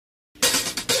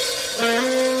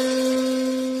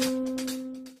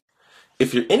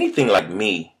If you're anything like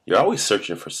me, you're always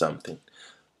searching for something.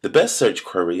 The best search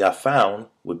query I found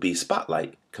would be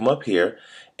Spotlight. Come up here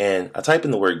and I type in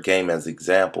the word game as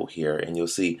example here, and you'll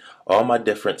see all my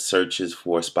different searches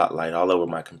for Spotlight all over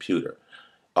my computer,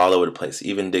 all over the place,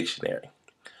 even dictionary.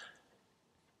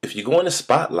 If you go into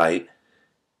Spotlight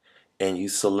and you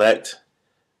select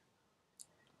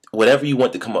whatever you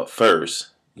want to come up first,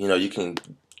 you can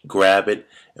grab it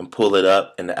and pull it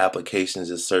up in the applications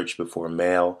and search before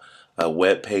mail.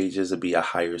 Web pages would be a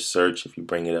higher search if you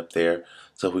bring it up there.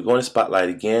 So if we go into Spotlight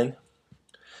again,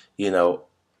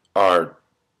 our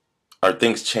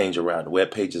things change around. Web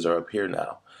pages are up here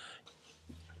now.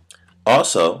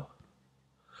 Also,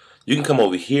 you can come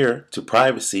over here to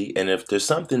privacy, and if there's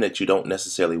something that you don't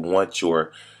necessarily want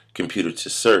your computer to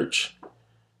search,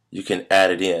 you can add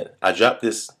it in. I dropped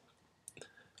this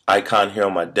icon here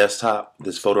on my desktop,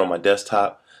 this photo on my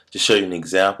desktop, to show you an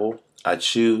example. I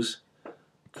choose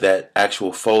that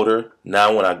actual folder.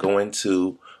 Now when I go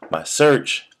into my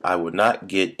search, I would not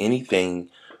get anything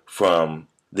from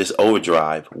this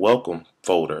overdrive welcome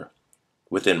folder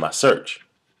within my search.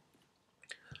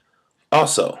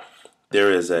 Also, there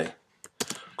is a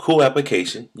cool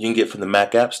application you can get from the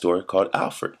Mac App Store called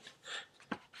Alfred.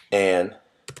 And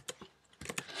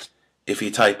if you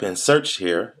type in search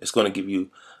here, it's going to give you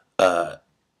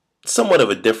somewhat of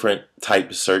a different type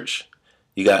of search.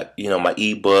 You got, my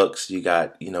ebooks, you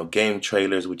got, game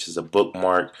trailers, which is a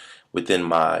bookmark within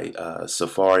my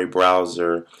Safari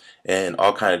browser, and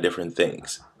all kind of different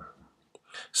things.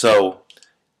 So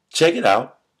check it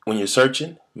out. When you're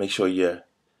searching, make sure you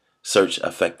search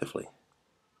effectively.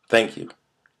 Thank you,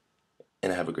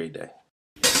 and have a great day.